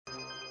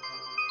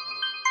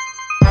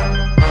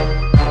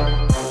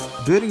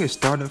Building a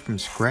startup from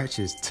scratch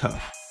is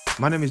tough.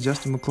 My name is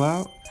Justin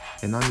McLeod,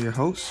 and I'm your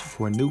host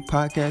for a new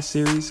podcast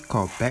series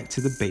called Back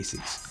to the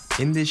Basics.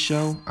 In this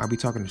show, I'll be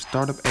talking to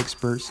startup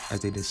experts as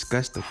they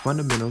discuss the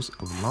fundamentals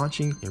of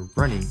launching and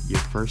running your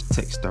first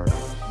tech startup.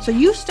 So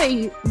you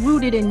stay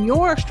rooted in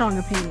your strong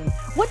opinion.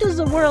 What does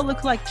the world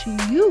look like to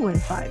you in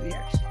 5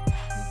 years?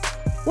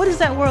 What does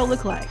that world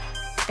look like?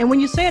 And when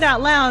you say it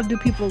out loud, do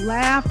people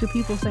laugh? Do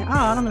people say, oh,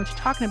 I don't know what you're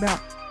talking about?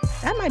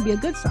 That might be a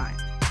good sign.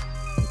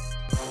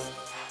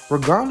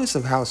 Regardless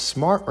of how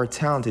smart or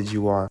talented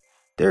you are,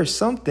 there are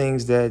some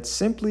things that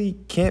simply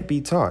can't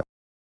be taught.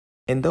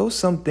 And those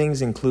some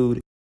things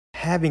include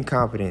having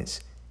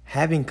confidence,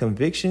 having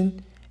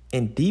conviction,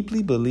 and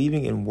deeply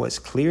believing in what's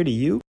clear to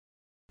you,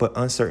 but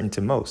uncertain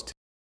to most.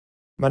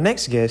 My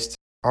next guest,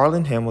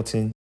 Arlan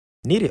Hamilton,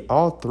 needed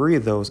all three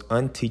of those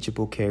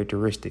unteachable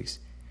characteristics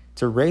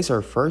to raise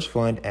her first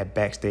fund at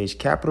Backstage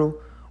Capital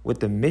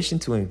with the mission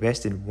to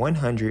invest in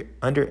 100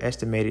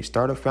 underestimated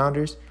startup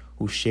founders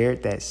who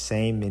shared that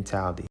same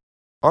mentality.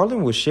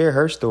 Arlan will share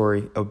her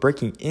story of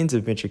breaking into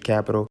venture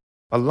capital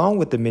along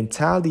with the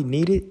mentality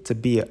needed to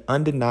be an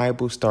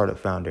undeniable startup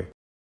founder.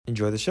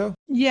 Enjoy the show.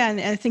 Yeah, and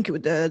I think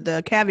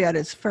the caveat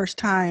is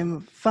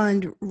first-time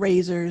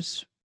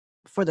fundraisers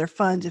for their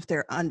funds if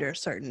they're under a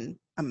certain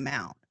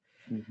amount.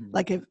 Mm-hmm.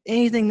 Like if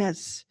anything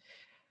that's,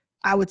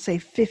 I would say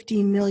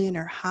 50 million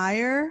or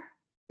higher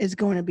is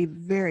going to be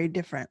very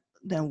different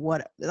than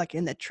what, like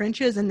in the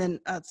trenches. And then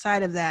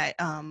outside of that,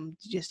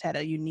 just had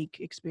a unique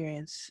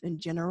experience in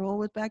general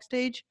with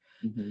Backstage.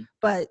 Mm-hmm.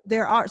 But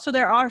there are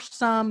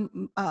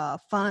some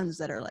funds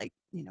that are like,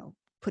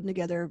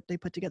 they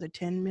put together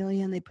 10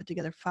 million, they put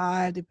together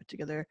 5, they put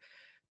together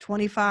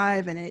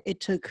 25. And it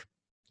took,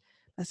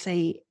 let's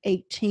say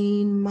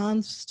 18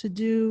 months to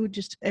do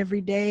just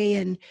every day.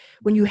 And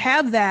when you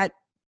have that,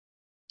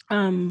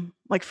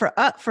 like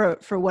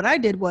for what I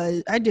did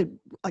was I did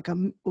like a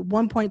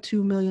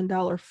 $1.2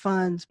 million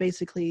funds,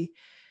 basically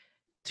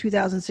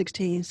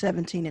 2016,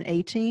 17, and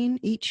 18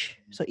 each.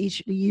 So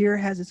each year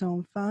has its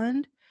own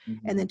fund.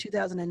 Mm-hmm. And then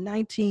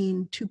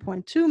 2019,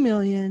 2.2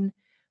 million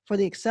for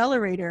the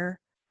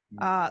accelerator.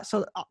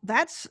 So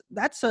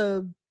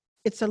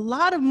it's a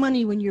lot of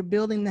money when you're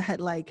building that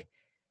like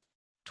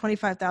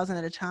 25,000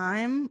 at a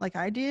time, like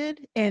I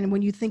did. And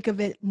when you think of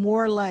it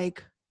more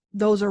like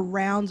those are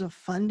rounds of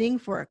funding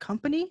for a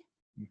company,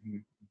 mm-hmm,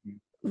 mm-hmm,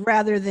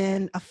 rather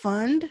than a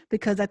fund,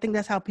 because I think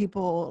that's how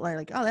people are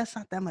like, oh, that's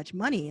not that much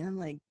money. And I'm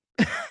like,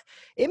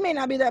 it may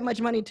not be that much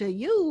money to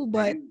you,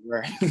 but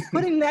right.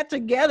 Putting that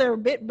together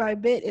bit by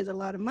bit is a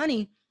lot of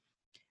money.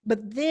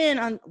 But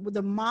then with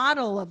the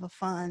model of a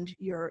fund,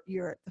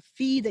 the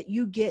fee that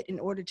you get in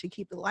order to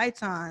keep the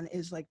lights on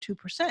is like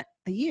 2%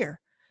 a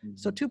year. Mm-hmm.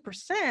 So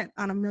 2%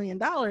 on $1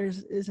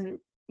 million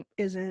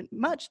isn't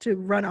much to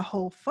run a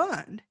whole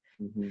fund.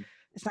 Mm-hmm.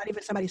 It's not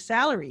even somebody's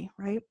salary,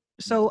 right?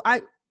 So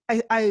I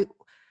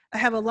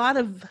have a lot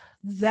of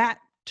that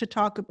to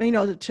talk,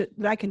 that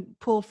I can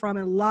pull from,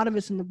 and a lot of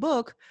it's in the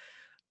book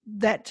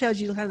that tells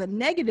you kind of the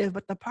negative,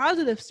 but the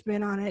positive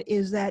spin on it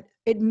is that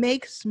it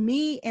makes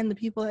me and the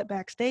people at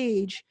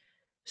Backstage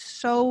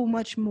so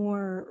much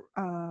more,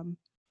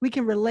 we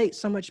can relate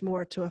so much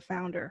more to a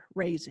founder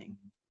raising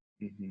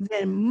mm-hmm.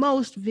 than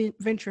most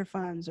venture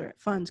funds or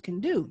funds can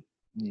do,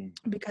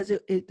 because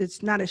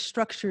it's not as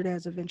structured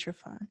as a venture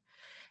fund.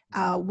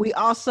 We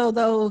also,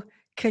 though,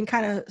 can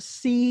kind of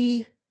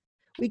see,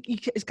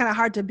 it's kind of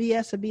hard to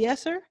BS a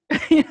BSer,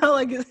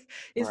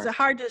 it's right.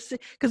 Hard to see,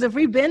 because if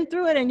we've been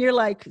through it and you're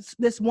like,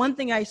 this one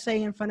thing I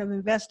say in front of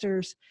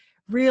investors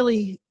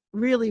really,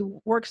 really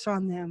works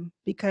on them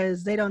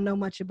because they don't know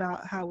much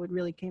about how it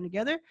really came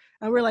together.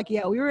 And we're like,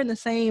 yeah, we were in the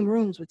same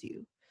rooms with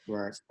you.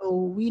 Right. So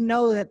we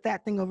know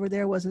that thing over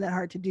there wasn't that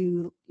hard to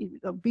do.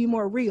 Be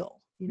more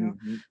real,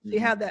 Mm-hmm. So you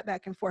have that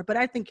back and forth. But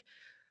I think,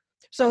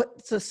 so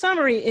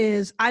summary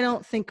is, I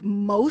don't think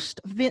most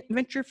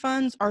venture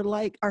funds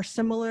are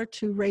similar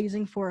to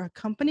raising for a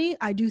company.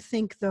 I do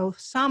think, though,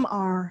 some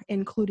are,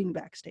 including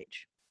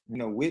Backstage.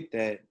 With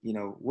that,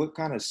 what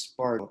kind of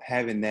sparked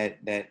having that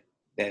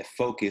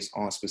focus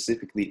on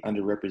specifically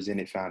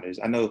underrepresented founders?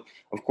 I know,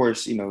 of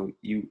course,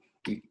 you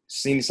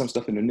seen some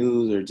stuff in the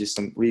news or just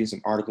reading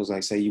some articles,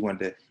 like say you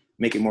wanted to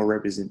make it more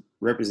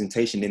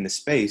representation in the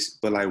space,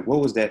 but like,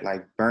 what was that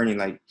like burning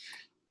like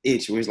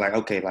itch where it's like,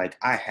 okay, like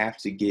I have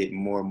to get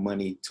more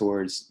money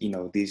towards,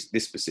 this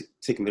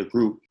particular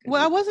group?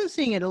 Well, I wasn't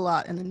seeing it a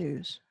lot in the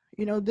news.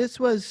 This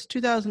was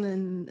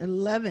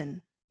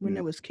 2011 when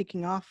it was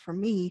kicking off for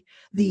me.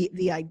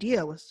 The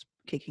idea was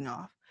kicking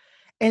off.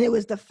 And it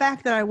was the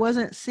fact that I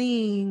wasn't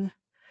seeing,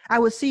 I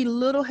would see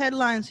little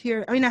headlines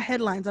here. I mean, not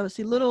headlines. I would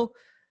see little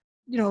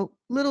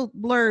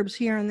blurbs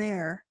here and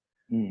there.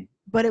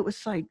 But it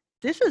was like,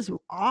 this is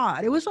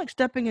odd. It was like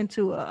stepping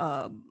into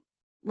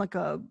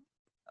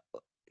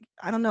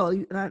I don't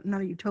know,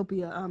 not a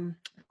utopia. I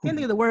can't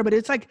think of the word, but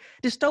it's like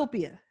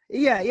dystopia.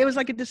 Yeah, it was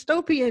like a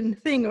dystopian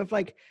thing of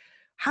like,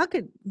 how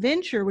could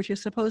venture, which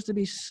is supposed to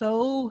be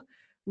so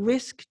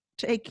risk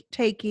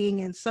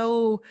taking and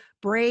so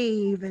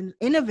brave and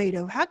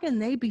innovative, how can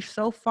they be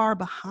so far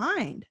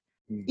behind?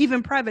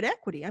 even private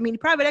equity. I mean,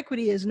 private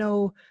equity is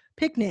no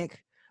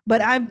picnic,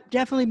 but I've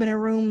definitely been in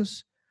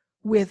rooms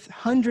with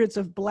hundreds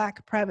of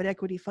Black private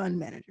equity fund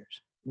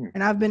managers.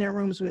 And I've been in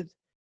rooms with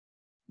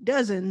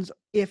dozens,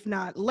 if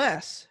not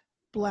less,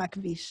 Black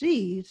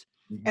VCs.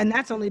 And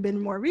that's only been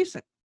more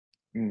recent.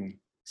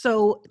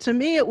 So to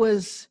me, it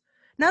was,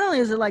 not only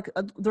is it like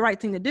the right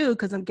thing to do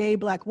because I'm a gay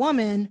Black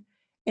woman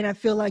and I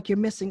feel like you're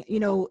missing, you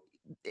know,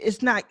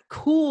 it's not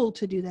cool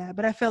to do that.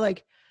 But I feel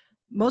like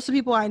most of the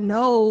people I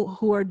know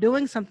who are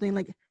doing something,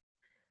 like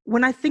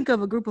when I think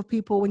of a group of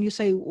people, when you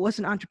say, what's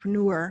an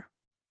entrepreneur?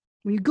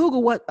 When you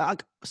Google what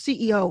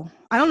CEO,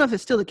 I don't know if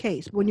it's still the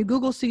case, but when you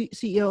Google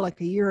CEO like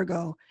a year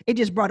ago, it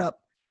just brought up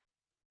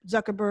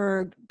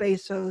Zuckerberg,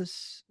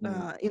 Bezos,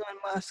 Elon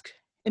Musk.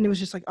 And it was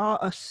just like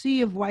a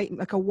sea of white,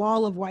 like a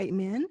wall of white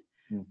men.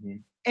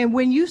 And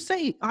when you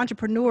say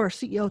entrepreneur,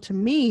 CEO, to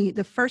me,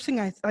 the first thing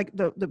I like,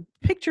 the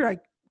picture I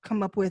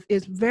come up with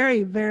is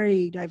very,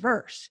 very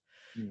diverse.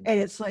 And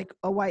it's like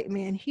a white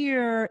man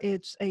here,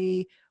 it's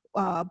a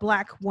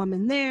Black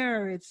woman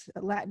there, it's a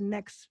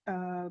Latinx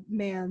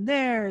man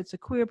there, it's a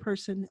queer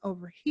person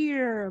over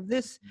here,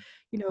 this,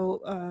 you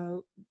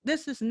know,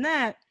 this and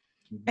that.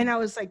 And I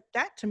was like,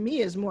 that to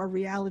me is more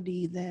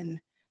reality than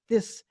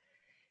this.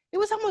 It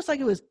was almost like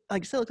it was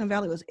like Silicon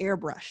Valley was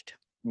airbrushed.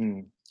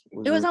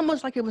 It was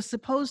almost like it was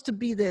supposed to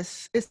be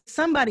this, it's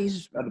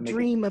somebody's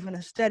dream of an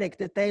aesthetic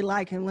that they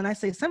like. And when I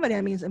say somebody,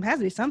 I mean, it has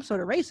to be some sort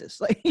of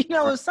racist. Like, you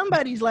know, it's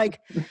somebody's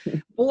like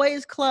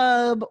boys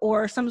club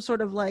or some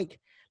sort of like,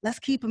 let's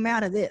keep them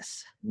out of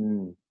this.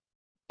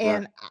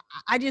 And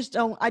I just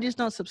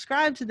don't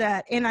subscribe to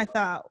that. And I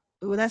thought,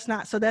 well, that's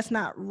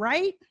not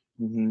right.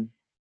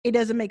 It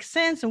doesn't make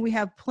sense. And we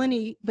have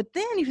plenty, but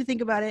then if you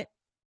think about it,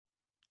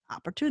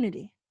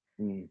 opportunity.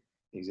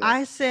 Exactly.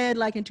 I said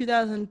like in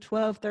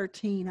 2012,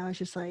 13, I was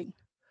just like,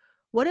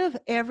 what if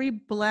every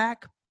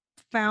Black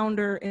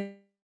founder in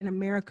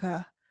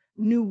America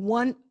knew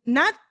one,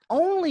 not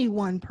only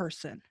one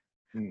person,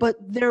 but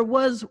there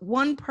was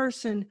one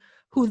person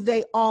who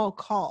they all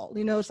call,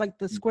 you know, it's like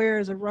the square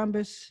is a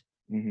rhombus.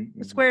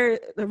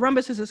 The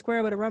rhombus is a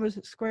square, but a rhombus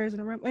is squares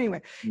and a rhombus.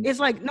 Anyway, it's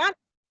like not,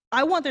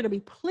 I want there to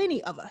be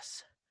plenty of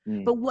us,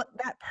 but what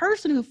that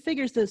person who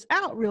figures this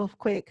out real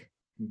quick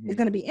is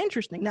going to be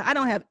interesting. Now, I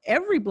don't have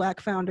every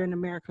Black founder in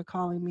America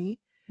calling me,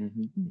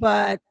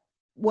 but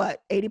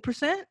what,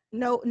 80%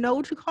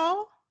 know to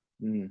call?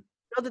 Know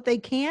that they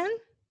can?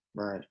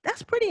 Right.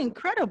 That's pretty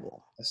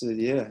incredible. It's a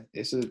big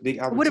opportunity.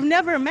 I would have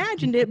never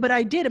imagined it, but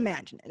I did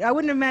imagine it. I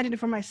wouldn't have imagined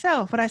it for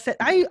myself, but I said,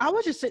 I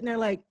was just sitting there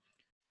like,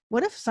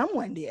 what if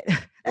someone did?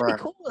 That'd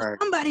be cool. If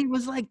somebody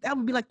was like, that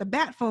would be like the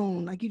bat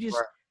phone. Like you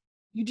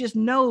just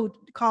know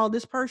to call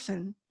this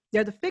person.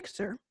 They're the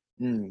fixer.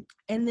 And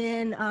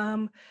then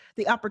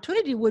the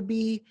opportunity would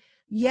be,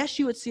 yes,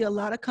 you would see a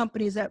lot of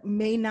companies that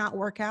may not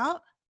work out,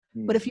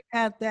 but if you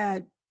had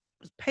that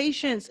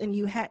patience and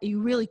you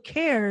really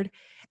cared,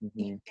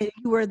 and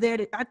you were there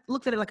I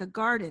looked at it like a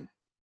garden,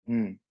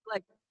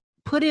 like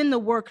put in the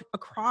work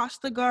across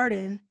the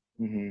garden,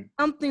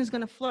 something's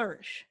going to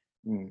flourish.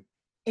 And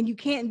you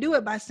can't do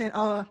it by saying,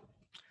 oh,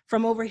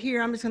 from over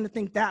here, I'm just going to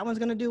think that one's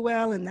going to do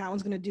well and that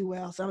one's going to do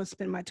well, so I'm going to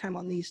spend my time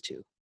on these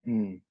two.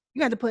 You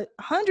got to put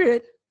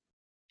 100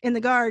 in the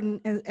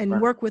garden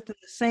and work with them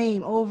the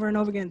same over and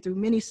over again through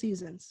many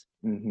seasons.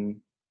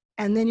 And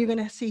then you're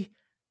going to see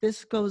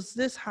this goes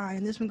this high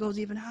and this one goes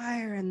even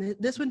higher. And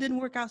this one didn't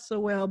work out so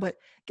well, but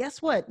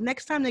guess what?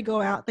 Next time they go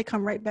out, they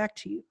come right back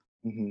to you.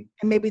 And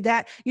maybe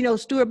that, you know,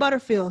 Stuart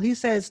Butterfield, he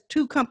says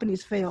 2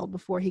 companies failed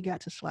before he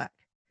got to Slack.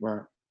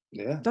 Right.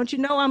 Yeah. Don't you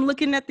know, I'm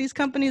looking at these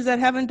companies that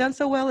haven't done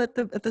so well at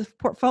the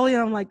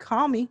portfolio. I'm like,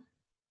 call me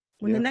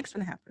when the next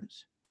one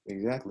happens.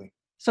 Exactly.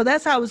 So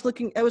that's how I was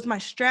looking. It was my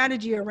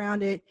strategy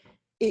around it.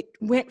 It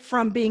went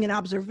from being an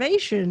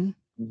observation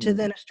to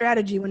then a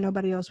strategy when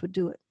nobody else would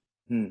do it.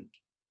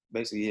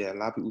 Basically, yeah, a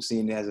lot of people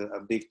seeing it as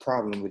a big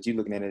problem, but you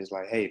looking at it as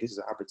like, hey, this is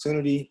an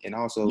opportunity, and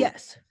also,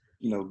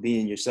 you know,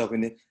 being yourself.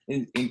 And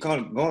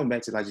kind of going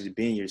back to like just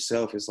being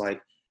yourself, it's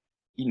like,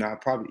 you know,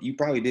 you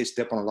probably did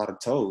step on a lot of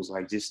toes,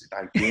 like just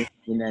like being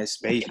in that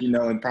space, you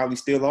know, and probably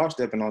still are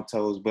stepping on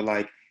toes, but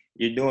like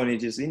you're doing it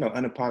just, you know,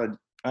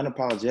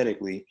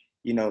 unapologetically.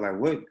 You know, like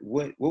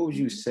what would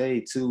you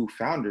say to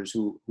founders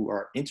who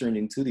are entering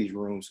into these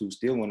rooms who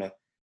still want to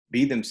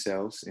be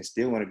themselves and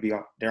still want to be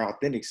their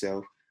authentic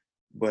self,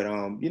 but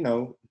you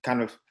know,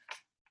 kind of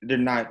they're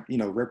not, you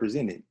know,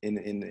 represented in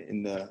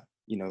the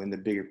you know, in the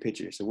bigger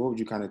picture. So what would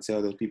you kind of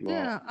tell those people?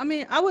 I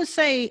mean, I would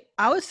say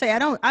I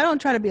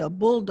don't try to be a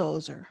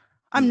bulldozer.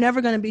 I'm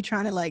never going to be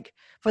trying to, like,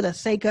 for the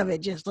sake of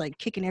it, just like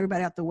kicking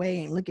everybody out the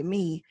way and look at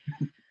me.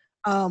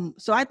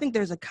 So I think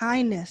there's a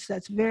kindness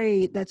that's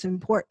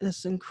important.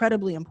 That's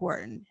incredibly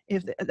important.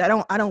 If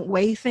I don't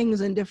weigh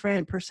things in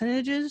different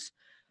percentages,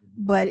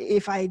 but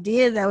if I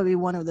did, that would be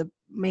one of the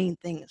main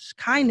things: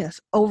 kindness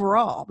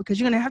overall, because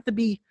you're gonna have to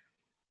be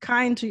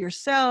kind to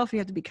yourself. You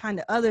have to be kind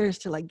to others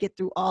to like get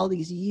through all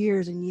these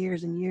years and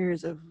years and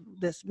years of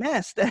this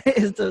mess that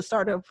is the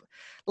start of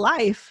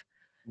life.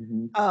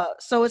 Mm-hmm.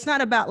 So it's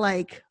not about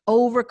like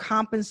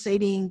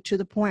overcompensating to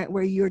the point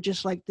where you're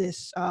just like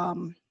this,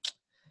 you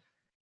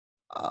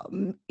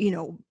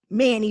know,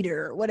 man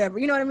eater or whatever.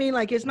 You know what I mean?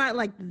 Like, it's not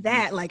like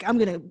that. Like, I'm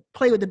going to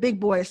play with the big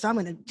boys, so I'm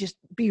going to just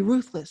be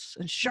ruthless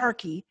and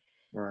sharky.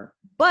 Right.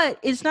 But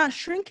it's not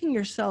shrinking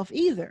yourself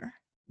either,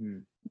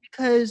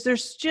 because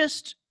there's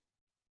just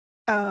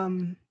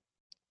one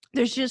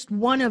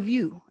of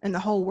you in the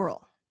whole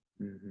world.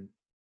 Mm-hmm.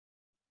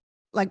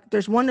 Like,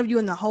 there's one of you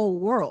in the whole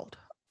world.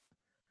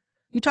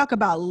 You talk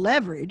about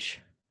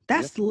leverage.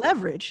 That's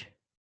leverage.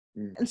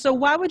 And so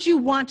why would you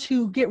want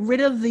to get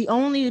rid of the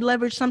only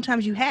leverage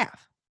sometimes you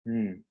have?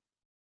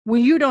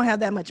 When you don't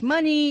have that much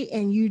money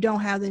and you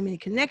don't have that many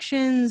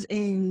connections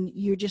and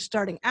you're just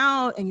starting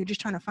out and you're just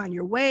trying to find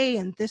your way,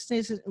 and this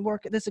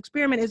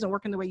experiment isn't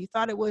working the way you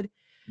thought it would.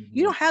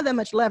 You don't have that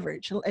much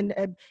leverage.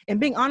 And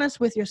being honest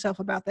with yourself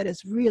about that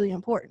is really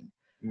important.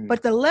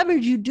 But the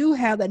leverage you do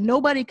have that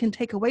nobody can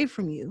take away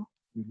from you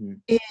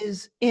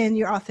is in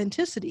your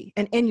authenticity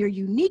and in your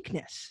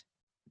uniqueness.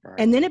 Right.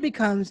 And then it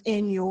becomes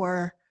in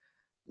your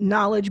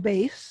knowledge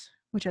base,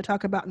 which I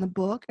talk about in the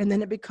book, and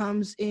then it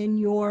becomes in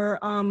your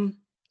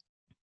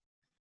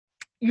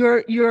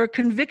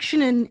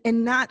conviction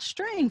and not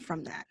straying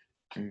from that.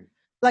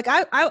 Like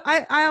I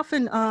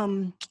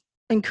often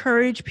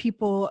encourage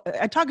people.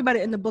 I talk about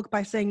it in the book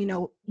by saying, you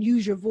know,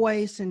 use your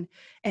voice and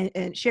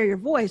share your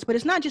voice, but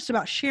it's not just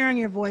about sharing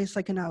your voice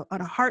like on a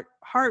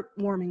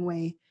heartwarming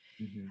way.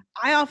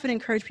 I often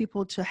encourage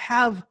people to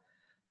have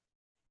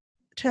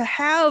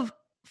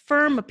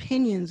firm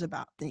opinions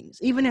about things,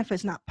 even if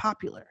it's not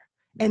popular,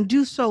 and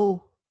do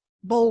so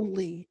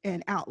boldly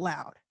and out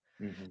loud,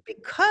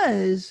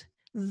 because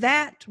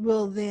that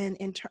will then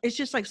it's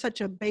just like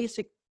such a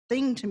basic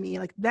thing to me,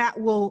 like that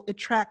will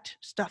attract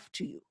stuff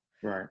to you.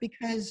 Right.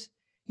 Because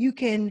you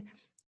can,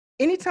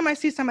 anytime I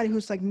see somebody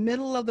who's like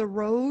middle of the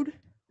road,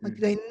 like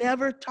they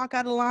never talk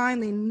out of line,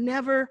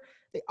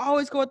 they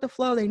always go with the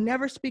flow, they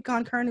never speak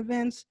on current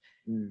events,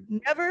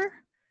 never,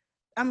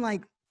 I'm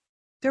like,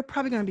 they're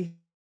probably going to be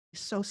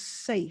so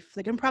safe.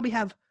 They probably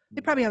have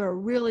a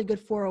really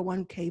good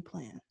 401k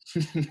plan.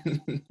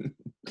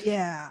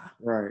 Yeah.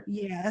 Right.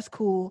 Yeah, that's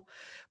cool.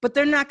 But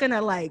they're not going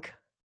to like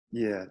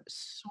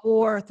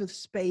soar through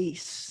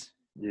space.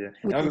 Yeah.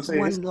 With this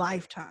one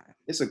lifetime.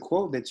 It's a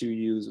quote that you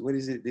use. What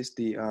is it? It's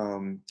the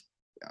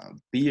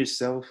be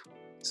yourself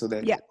so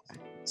that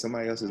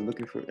somebody else is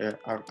looking for.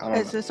 I don't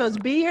know. So it's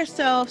be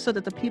yourself so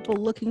that the people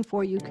looking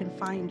for you can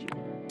find you.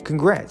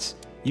 Congrats.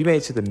 You made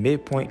it to the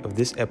midpoint of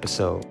this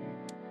episode.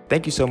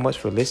 Thank you so much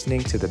for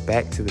listening to the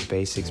Back to the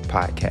Basics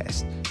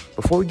podcast.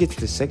 Before we get to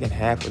the second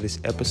half of this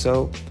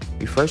episode,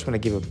 we first want to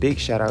give a big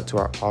shout out to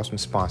our awesome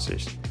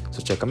sponsors.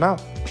 So check them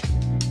out.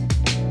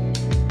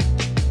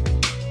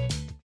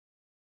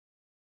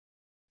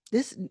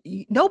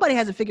 Nobody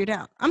has it figured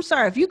out. I'm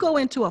sorry, if you go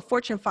into a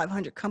Fortune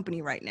 500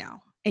 company right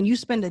now and you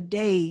spend a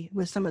day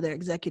with some of their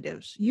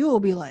executives, you will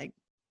be like,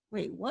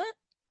 wait, what?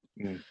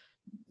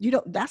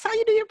 That's how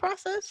you do your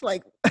process?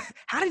 Like,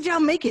 how did y'all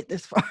make it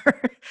this far?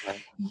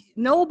 Right.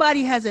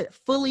 Nobody has it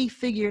fully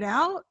figured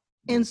out.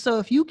 And so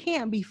if you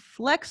can't be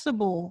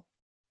flexible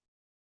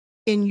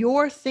in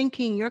your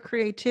thinking, your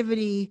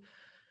creativity,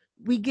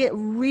 we get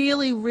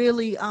really,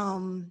 really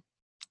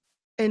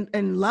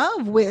in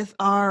love with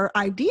our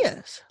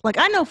ideas. Like,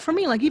 I know for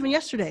me, like even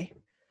yesterday,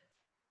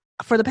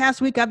 for the past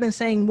week, I've been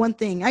saying one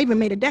thing. I even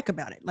made a deck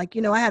about it. Like,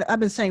 you know, I've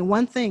been saying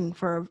one thing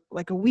for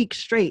like a week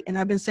straight, and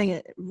I've been saying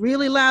it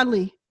really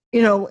loudly,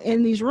 you know,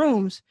 in these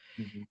rooms.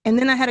 And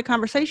then I had a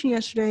conversation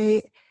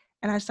yesterday,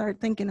 and I started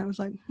thinking, I was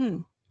like,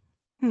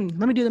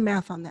 let me do the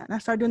math on that. And I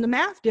started doing the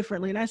math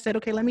differently. And I said,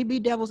 okay, let me be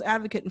devil's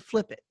advocate and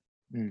flip it.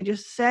 And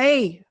just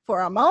say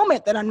for a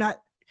moment that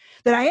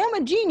that I am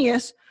a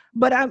genius,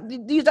 but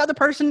these other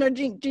person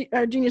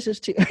are geniuses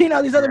too. You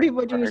know, these other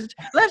people are geniuses.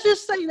 Let's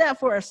just say that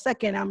for a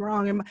second I'm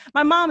wrong. And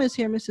my mom is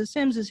here. Mrs.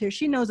 Sims is here.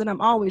 She knows that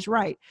I'm always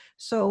right.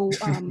 So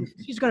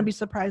she's going to be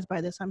surprised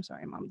by this. I'm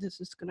sorry, Mom.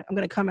 I'm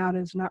going to come out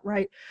as not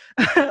right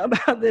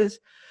about this.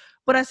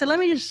 But I said, let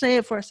me just say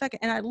it for a second.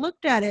 And I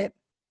looked at it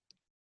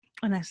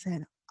and I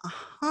said,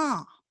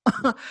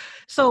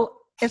 so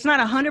it's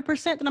not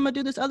 100% that I'm going to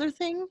do this other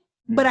thing,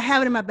 but I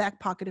have it in my back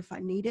pocket if I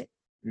need it.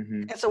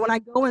 And so when I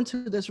go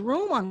into this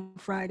room on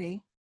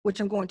Friday, which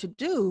I'm going to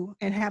do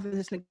and have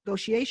this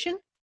negotiation,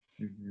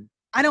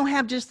 I don't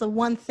have just the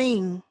one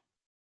thing,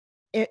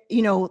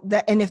 you know,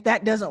 that, and if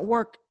that doesn't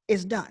work,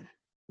 it's done.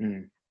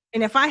 And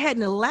if I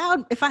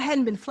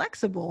hadn't been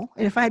flexible,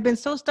 and if I had been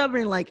so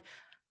stubborn, like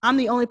I'm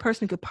the only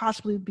person who could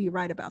possibly be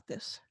right about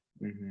this,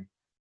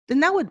 then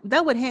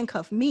that would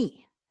handcuff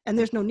me. And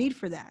there's no need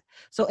for that.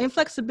 So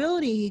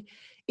inflexibility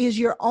is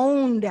your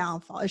own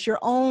downfall. That's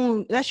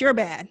your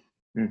bad.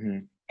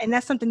 And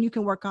that's something you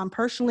can work on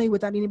personally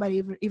without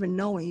anybody even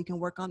knowing. You can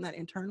work on that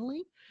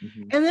internally.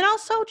 And then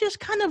also just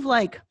kind of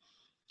like,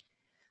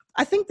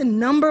 I think the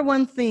number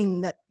one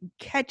thing that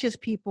catches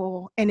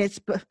people, and it's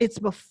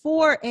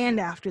before and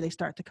after they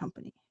start the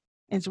company.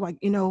 It's like,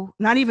 you know,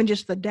 not even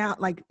just the down,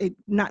 like it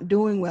not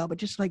doing well, but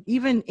just like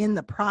even in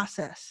the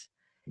process,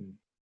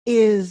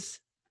 is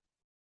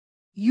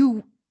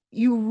you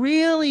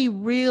really,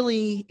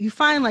 really, you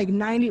find like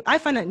I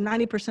find that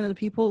 90% of the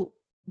people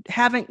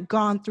haven't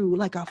gone through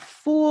like a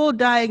full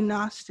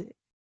diagnostic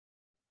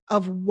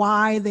of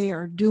why they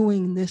are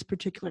doing this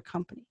particular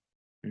company.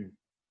 Mm.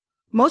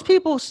 Most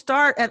people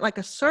start at like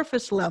a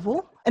surface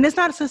level, and it's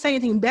not to say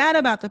anything bad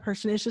about the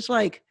person. It's just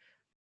like,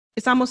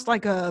 it's almost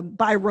like a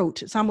by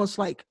rote. It's almost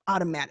like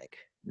automatic.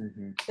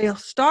 Mm-hmm. They'll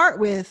start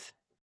with,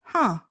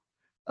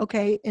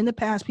 okay, in the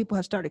past, people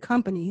have started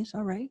companies.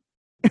 All right.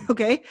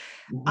 Okay.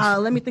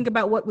 Let me think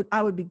about what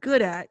I would be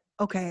good at.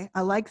 Okay.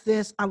 I like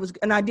this.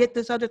 And I did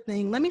this other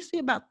thing. Let me see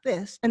about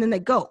this. And then they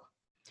go.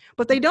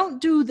 But they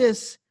don't do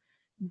this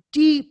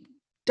deep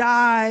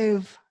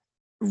dive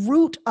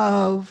root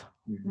of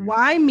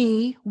why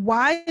me?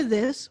 Why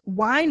this?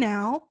 Why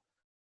now?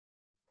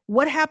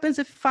 What happens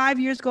if 5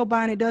 years go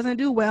by and it doesn't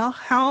do well?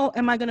 How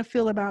am I going to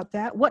feel about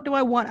that? What do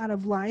I want out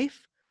of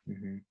life?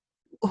 Mm-hmm.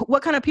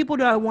 What kind of people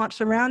do I want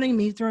surrounding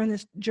me during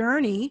this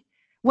journey?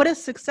 What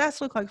does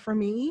success look like for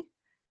me?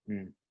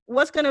 Mm.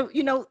 What's going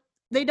to,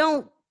 they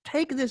don't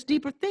take this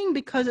deeper thing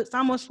because it's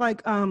almost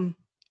like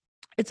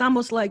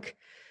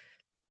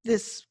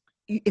this,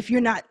 if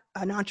you're not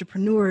an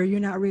entrepreneur, you're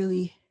not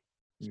really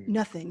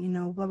nothing,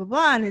 blah, blah,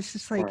 blah. And it's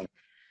just like, right.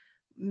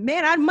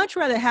 Man, I'd much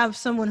rather have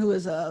someone who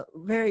is a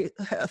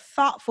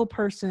thoughtful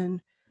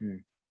person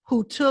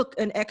who took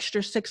an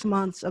extra 6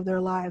 months of their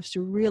lives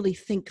to really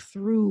think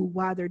through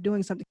why they're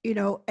doing something,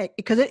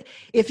 because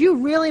if you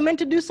really meant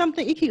to do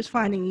something, it keeps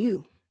finding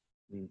you,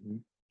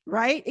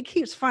 right? It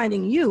keeps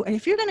finding you. And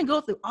if you're going to go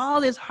through all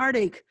this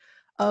heartache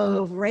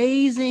of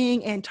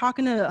raising and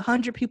talking to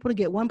 100 people to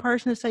get one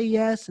person to say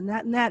yes and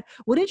that,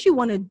 wouldn't you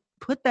want to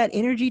put that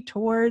energy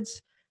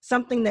towards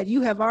something that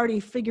you have already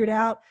figured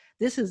out?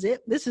 This is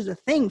it. This is a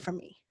thing for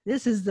me.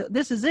 This is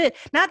it.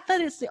 Not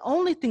that it's the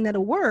only thing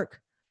that'll work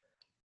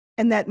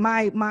and that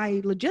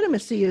my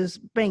legitimacy is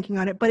banking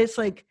on it, but it's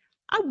like,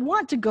 I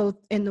want to go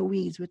in the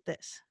weeds with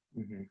this.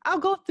 Mm-hmm. I'll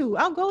go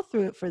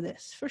through it for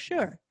this, for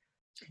sure.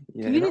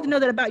 Yeah, you need to know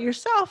that about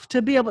yourself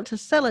to be able to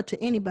sell it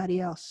to anybody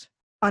else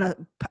on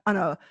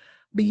a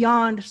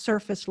beyond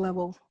surface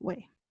level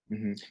way.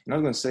 Mm-hmm. And I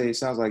was going to say, it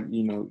sounds like,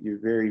 you're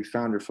very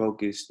founder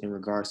focused in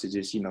regards to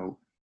just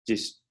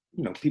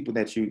people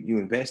that you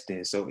invest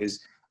in. So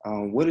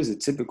what is a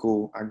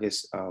typical, I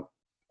guess,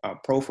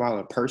 profile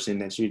of person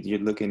that you're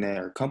looking at,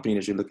 or company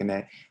that you're looking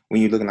at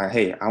when you're looking like,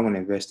 hey, I want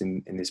to invest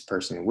in this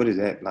person? What is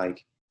that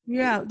like?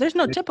 Yeah, there's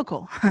no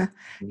typical.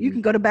 You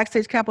can go to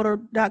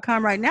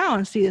backstagecapital.com right now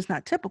and see it's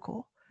not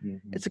typical.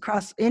 Mm-hmm. It's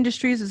across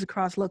industries, it's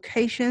across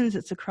locations,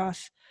 it's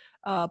across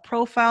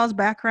profiles,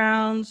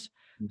 backgrounds,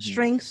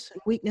 strengths,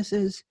 and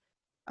weaknesses.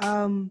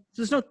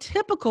 There's no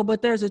typical,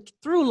 but there's a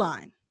through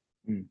line.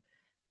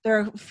 There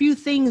are a few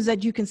things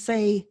that you can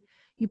say.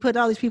 You put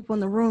all these people in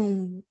the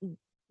room,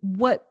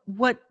 what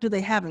do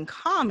they have in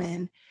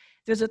common?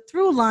 There's a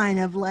through line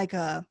of like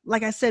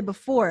I said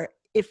before,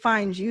 it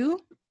finds you.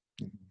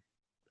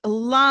 A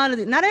lot of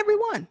it, not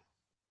everyone,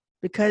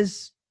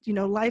 because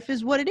life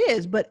is what it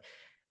is, but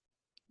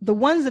the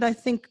ones that I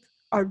think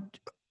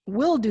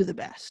will do the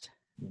best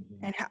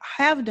and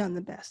have done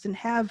the best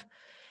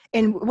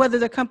and whether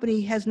the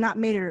company has not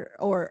made it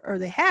or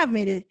they have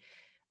made it,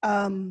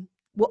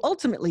 will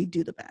ultimately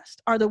do the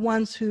best are the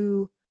ones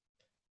who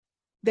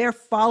they're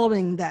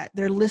following that,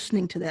 they're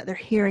listening to that, they're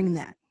hearing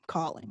that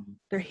calling,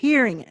 they're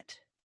hearing it.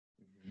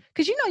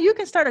 Because you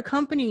can start a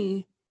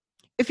company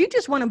if you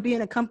just want to be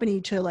in a company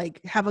to like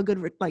have a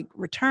good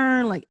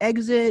return, like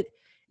exit.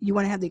 You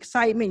want to have the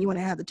excitement, you want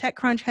to have the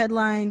TechCrunch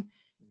headline.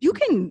 You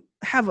can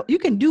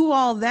do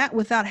all that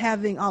without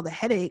having all the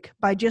headache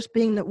by just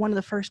being one of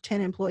the first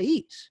 10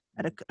 employees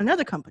at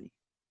another company.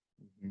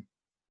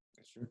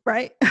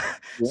 Right? Yeah.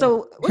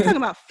 So we're talking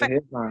about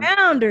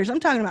founders. I'm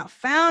talking about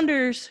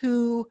founders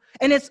who,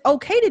 and it's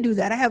okay to do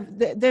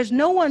that. There's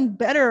no one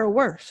better or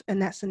worse in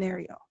that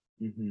scenario.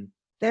 Mm-hmm.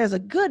 There's a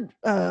good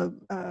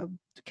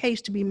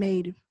case to be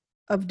made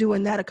of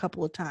doing that a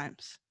couple of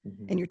times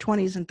in your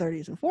 20s and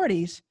 30s and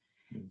 40s,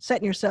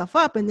 setting yourself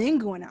up and then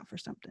going out for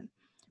something.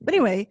 But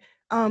anyway,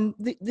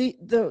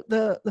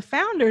 the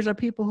founders are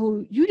people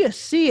who you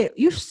just see it.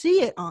 You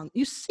see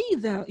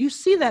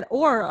that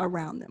aura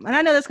around them. And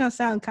I know that's going to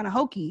sound kind of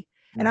hokey,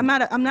 and I'm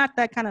not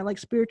that kind of like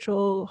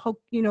spiritual,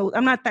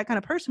 I'm not that kind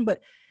of person,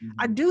 but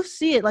I do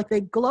see it, like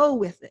they glow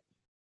with it.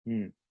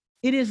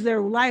 It is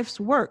their life's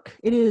work.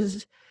 It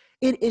is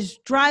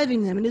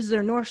driving them. It is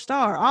their North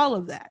Star, all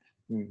of that.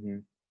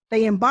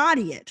 They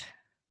embody it.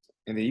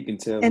 And then you can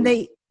tell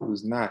it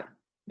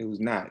was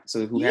not.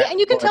 So and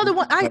you can tell the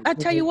one. I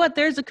tell you what,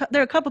 there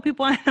are a couple of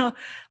people I know,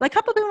 like a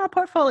couple of people in our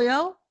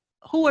portfolio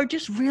who are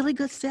just really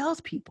good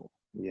salespeople.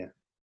 Yeah.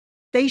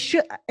 They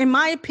should, in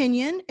my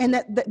opinion, and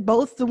that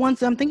both the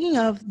ones I'm thinking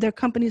of, their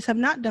companies have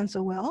not done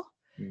so well.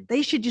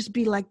 They should just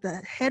be like the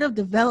head of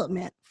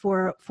development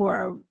for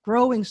a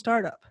growing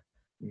startup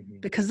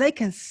because they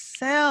can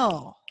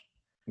sell.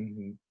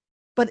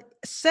 But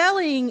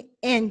selling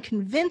and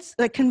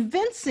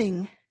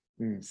convincing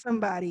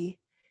somebody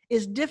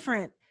is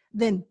different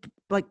than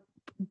like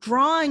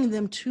drawing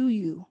them to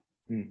you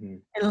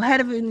And had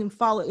even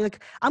follow,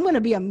 like, I'm going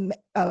to be I'm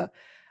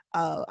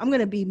going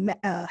to be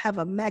have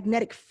a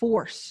magnetic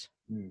force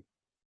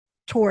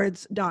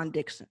towards Don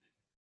Dixon.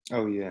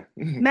 Oh yeah.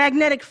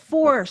 Magnetic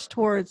force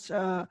towards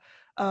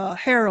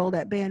Harold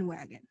at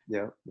Bandwagon.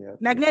 Yeah.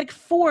 Magnetic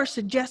force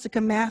to Jessica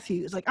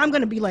Matthews. Like, I'm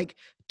going to be like,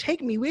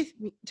 take me with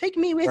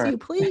you,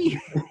 please.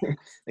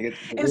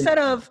 Instead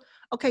of,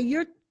 okay,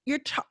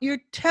 you're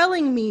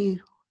telling me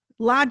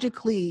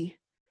logically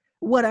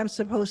what I'm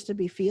supposed to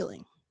be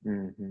feeling.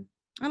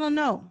 I don't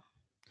know.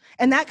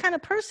 And that kind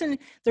of person,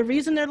 the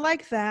reason they're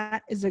like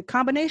that is a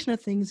combination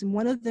of things. And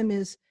one of them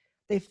is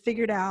they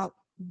figured out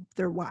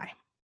their why.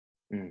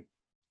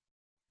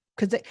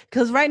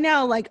 Because right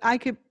now, like, I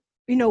could,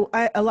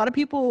 a lot of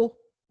people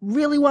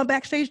really want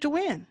Backstage to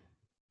win.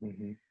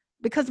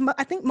 Because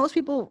I think most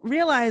people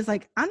realize,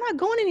 like, I'm not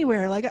going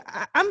anywhere. Like,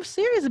 I'm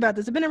serious about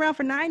this. I've been around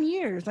for 9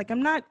 years. Like,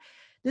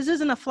 this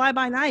isn't a fly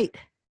by night.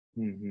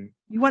 You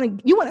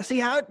want to see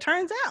how it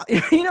turns out.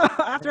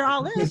 After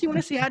all this, you want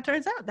to see how it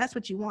turns out. That's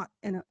what you want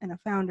in a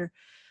founder.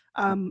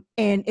 And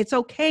it's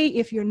okay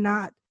if you're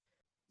not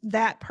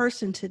that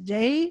person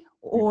today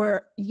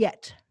or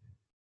yet.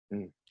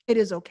 It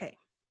is okay.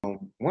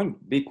 One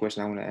big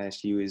question I want to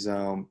ask you is,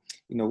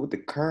 with the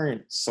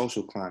current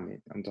social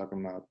climate, I'm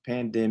talking about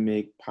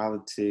pandemic,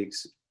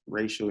 politics,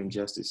 racial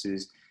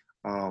injustices,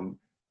 and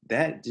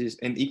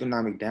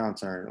economic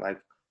downturn, like,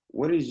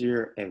 what is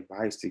your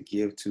advice to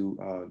give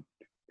to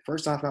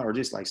first-time founders or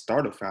just like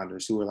startup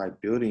founders who are like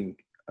building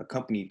a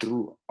company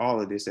through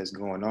all of this that's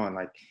going on?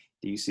 Like,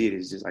 do you see it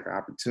as just like an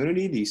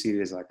opportunity? Do you see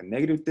it as like a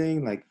negative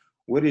thing? Like,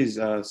 what is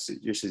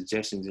your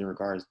suggestions in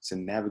regards to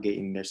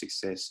navigating their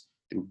success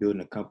through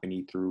building a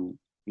company through,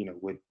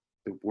 what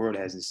the world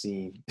hasn't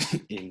seen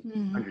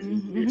in hundreds of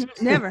years?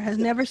 Has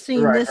never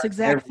seen this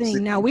exact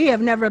thing. Now, we have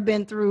never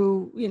been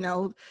through,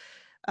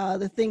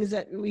 the things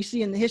that we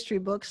see in the history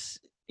books,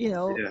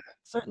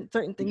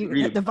 certain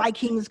things, the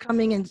Vikings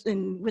coming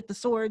and with the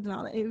swords and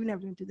all that. We've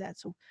never been through that,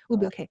 so we'll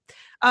be okay.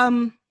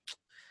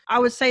 I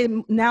would say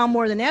now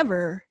more than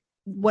ever,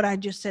 what I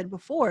just said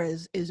before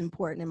is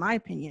important in my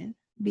opinion,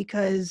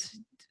 because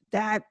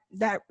that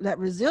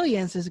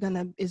resilience is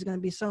gonna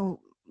be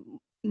so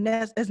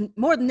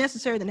more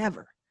necessary than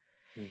ever.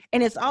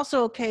 And it's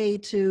also okay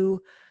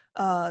to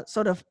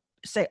sort of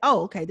say,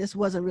 oh, okay, this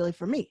wasn't really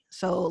for me,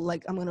 so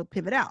like I'm gonna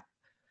pivot out.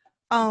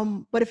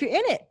 But if you're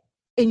in it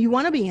and you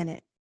want to be in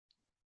it,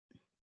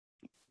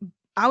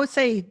 I would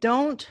say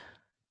don't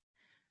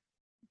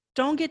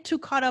get too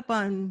caught up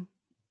on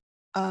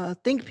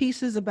think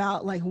pieces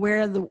about like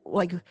where the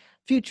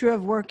future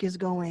of work is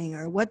going,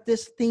 or what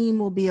this theme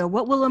will be, or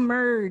what will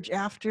emerge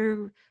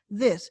after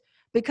this.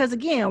 Because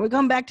again, we're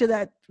going back to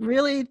that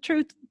really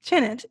truth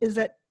tenet, is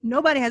that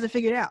nobody has it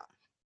figured out.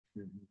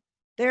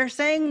 They're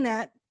saying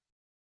that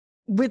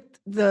with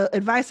the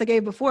advice I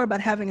gave before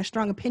about having a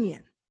strong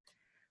opinion,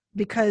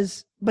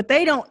 but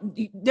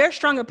their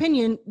strong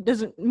opinion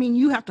doesn't mean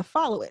you have to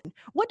follow it.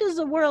 What does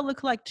the world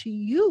look like to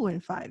you in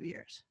 5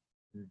 years?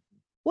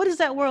 What does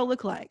that world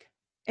look like?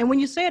 And when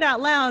you say it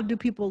out loud, do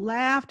people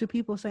laugh? Do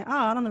people say, oh,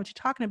 I don't know what you're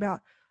talking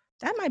about?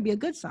 That might be a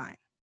good sign,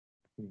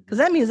 because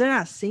that means they're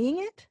not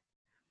seeing it.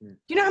 Do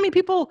you know how many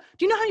people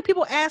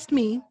asked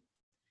me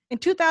in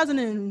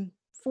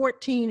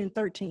 2014 and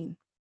 13,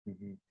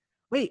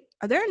 wait,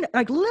 are there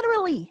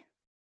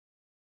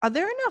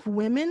enough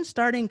women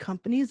starting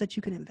companies that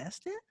you can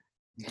invest in?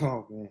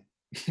 Oh man.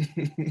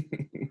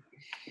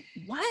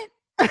 What?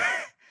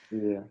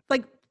 Yeah.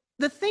 Like,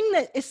 the thing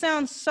that it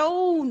sounds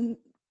so,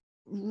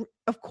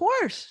 of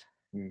course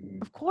there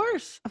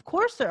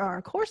are.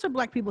 Of course there are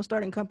Black people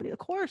starting companies. Of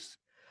course.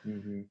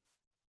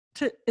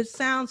 It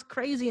sounds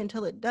crazy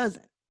until it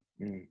doesn't.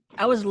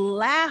 I was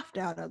laughed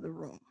out of the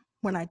room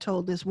when I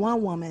told this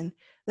one woman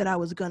that I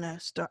was going to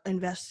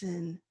invest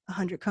in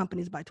 100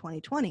 companies by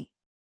 2020.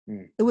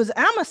 It was,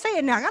 I'm going to say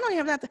it now, I don't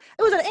even have to,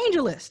 it was an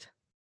angel list.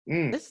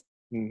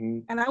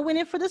 And I went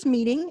in for this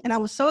meeting and I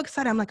was so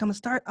excited. I'm like, I'm going to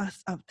start a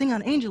thing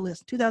on angel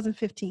list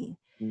 2015.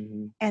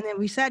 And then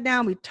we sat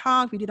down, we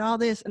talked, we did all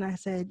this. And I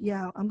said,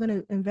 yeah, I'm going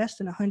to invest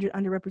in 100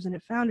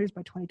 underrepresented founders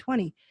by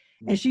 2020.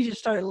 And she just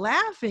started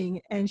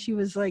laughing. And she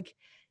was like,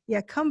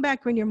 yeah, come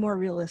back when you're more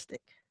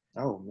realistic.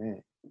 Oh,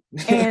 man.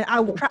 And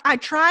I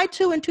tried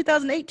to in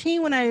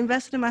 2018 when I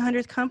invested in my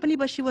 100th company,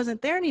 but she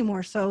wasn't there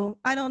anymore. So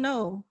I don't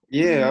know.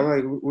 Yeah, I'm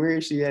like, where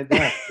is she at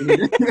now?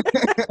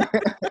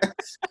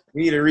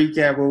 We need a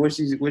recap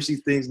of what she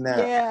thinks now.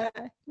 Yeah,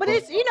 but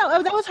it's,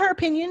 that was her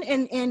opinion,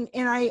 and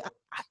I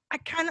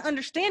kind of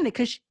understand it,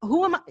 because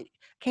who am I?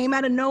 Came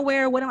out of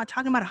nowhere. What am I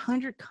talking about?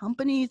 100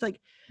 companies, like,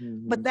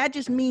 but that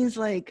just means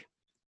like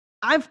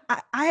I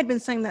had been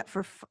saying that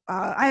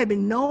I had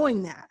been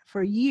knowing that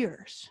for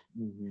years.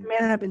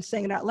 Man, I've been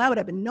saying it out loud, but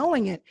I've been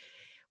knowing it.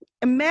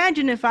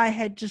 Imagine if I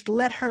had just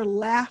let her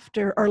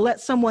laughter or let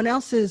someone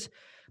else's,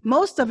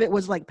 most of it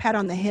was like pat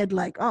on the head,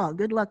 like, oh,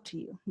 good luck to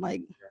you.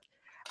 Like,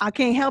 I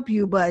can't help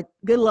you, but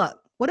good luck.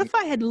 What if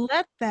I had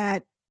let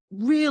that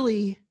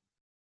really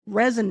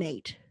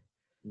resonate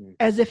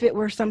as if it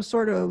were some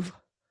sort of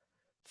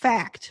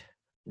fact?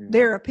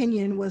 their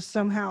opinion was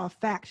somehow a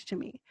fact to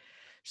me.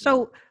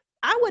 So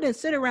I wouldn't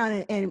sit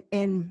around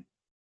and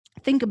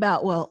think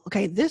about, well,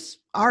 okay, this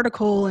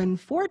article in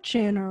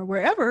Fortune or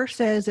wherever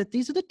says that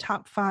these are the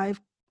top 5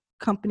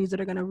 companies that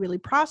are going to really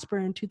prosper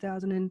in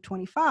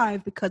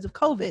 2025 because of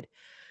COVID.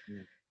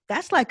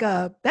 That's like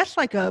a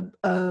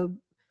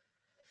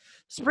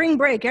spring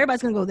break.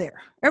 Everybody's going to go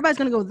there. Everybody's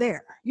going to go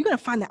there. You're going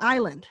to find the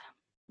island,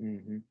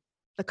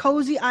 the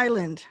cozy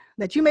island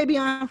that you may be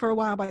on for a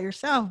while by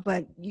yourself,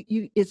 but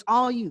you it's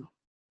all you.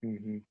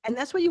 And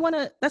that's what you want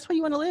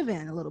to live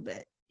in a little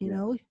bit. You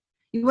know,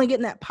 you want to get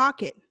in that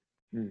pocket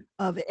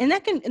of it. And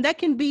that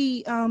can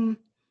be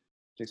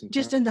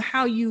just into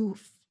how you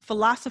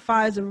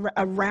philosophize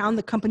around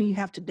the company you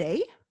have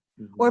today,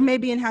 or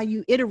maybe in how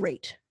you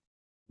iterate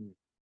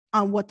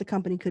on what the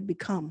company could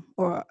become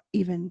or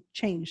even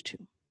change to.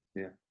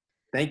 Yeah.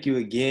 Thank you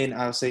again.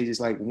 I'll say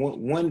just like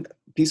one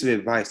piece of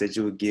advice that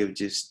you would give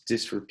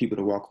just for people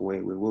to walk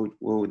away with. What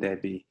would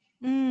that be?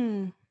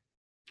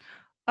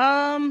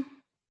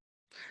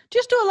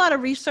 Just do a lot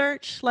of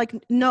research. Like,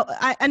 no,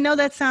 I know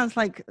that sounds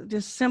like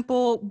just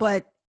simple,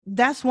 but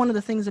that's one of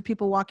the things that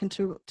people walk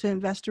into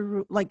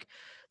investor, like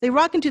they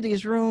walk into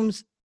these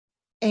rooms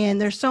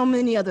and there's so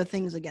many other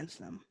things against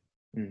them.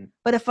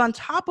 But if on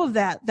top of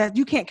that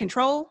you can't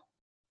control,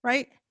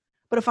 right?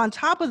 But if on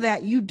top of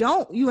that, you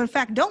in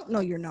fact don't know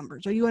your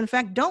numbers, or you in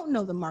fact don't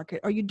know the market,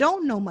 or you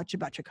don't know much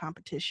about your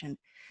competition,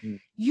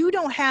 you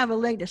don't have a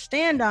leg to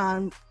stand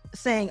on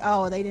saying,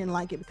 oh, they didn't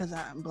like it because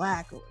I'm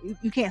Black. Or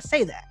you can't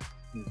say that,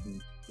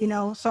 you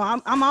know? So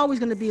I'm always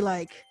going to be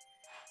like,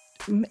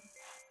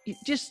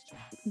 just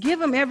give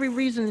them every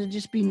reason to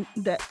just be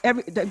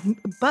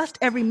bust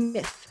every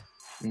myth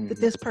that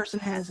this person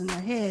has in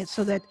their head,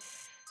 so that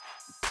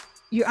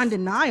you're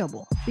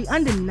undeniable. Be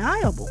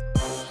undeniable.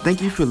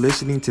 Thank you for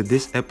listening to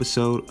this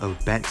episode of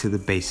Back to the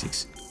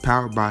Basics,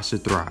 powered by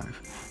Thrive.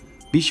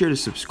 Be sure to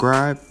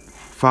subscribe,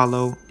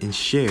 follow, and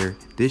share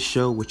this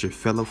show with your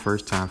fellow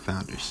first-time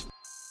founders.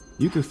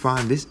 You can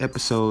find this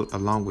episode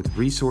along with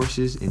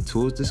resources and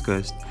tools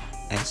discussed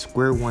at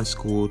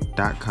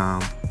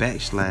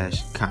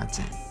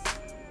squareoneschool.com/content.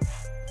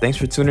 Thanks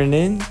for tuning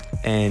in,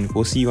 and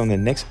we'll see you on the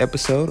next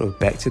episode of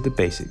Back to the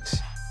Basics.